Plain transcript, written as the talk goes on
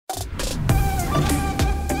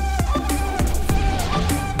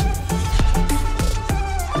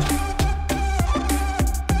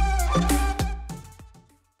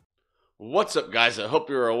What's up, guys? I hope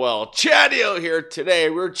you're well. Chadeo here. Today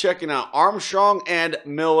we're checking out Armstrong and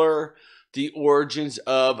Miller, the origins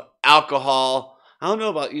of alcohol. I don't know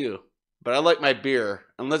about you, but I like my beer,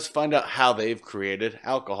 and let's find out how they've created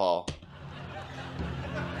alcohol.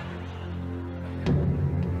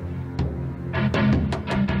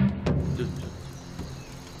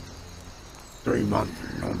 Three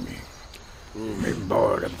months on me. Me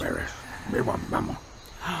bored of Paris. Me want mama.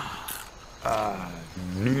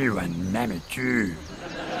 Me want mammy too.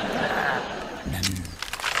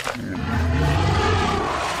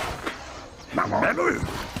 Mama. Mama.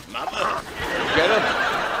 Mama, get him.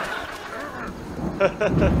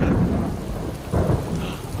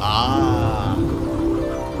 Ah.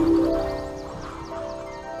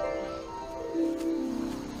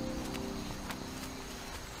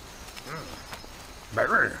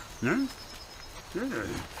 Baby. Hmm?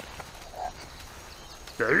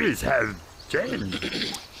 Berries have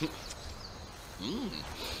changed.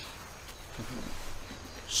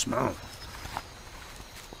 Smell.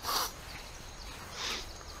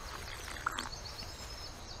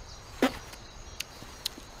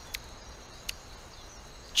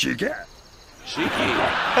 Cheeky. Cheeky.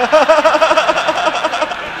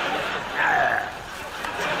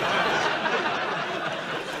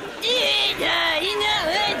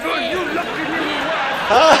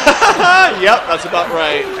 Yep, that's about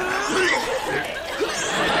right.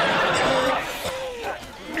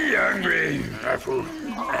 Be hungry, Apple.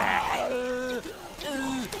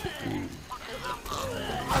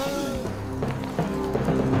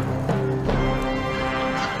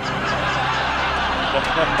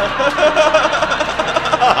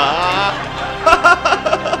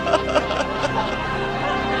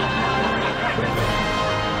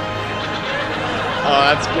 Oh,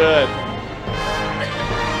 that's good.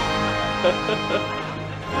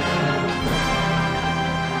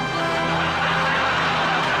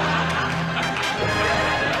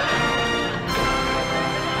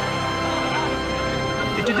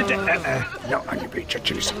 No, on your pizza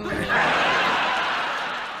cheese.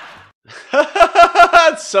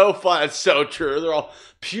 It's so fun. It's so true. They're all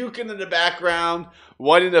puking in the background,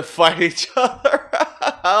 wanting to fight each other.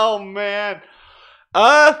 Oh, man.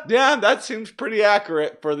 Yeah, that seems pretty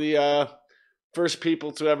accurate for the first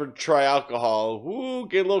people to ever try alcohol. Ooh,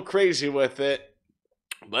 get a little crazy with it.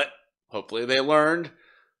 But hopefully they learned.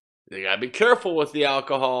 They got to be careful with the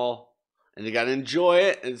alcohol. And you got to enjoy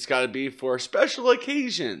it. And it's got to be for special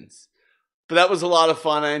occasions. But that was a lot of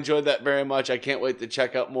fun. I enjoyed that very much. I can't wait to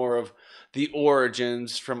check out more of the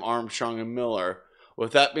origins from Armstrong and Miller.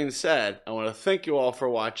 With that being said, I want to thank you all for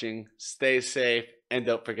watching. Stay safe. And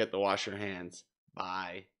don't forget to wash your hands.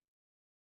 Bye.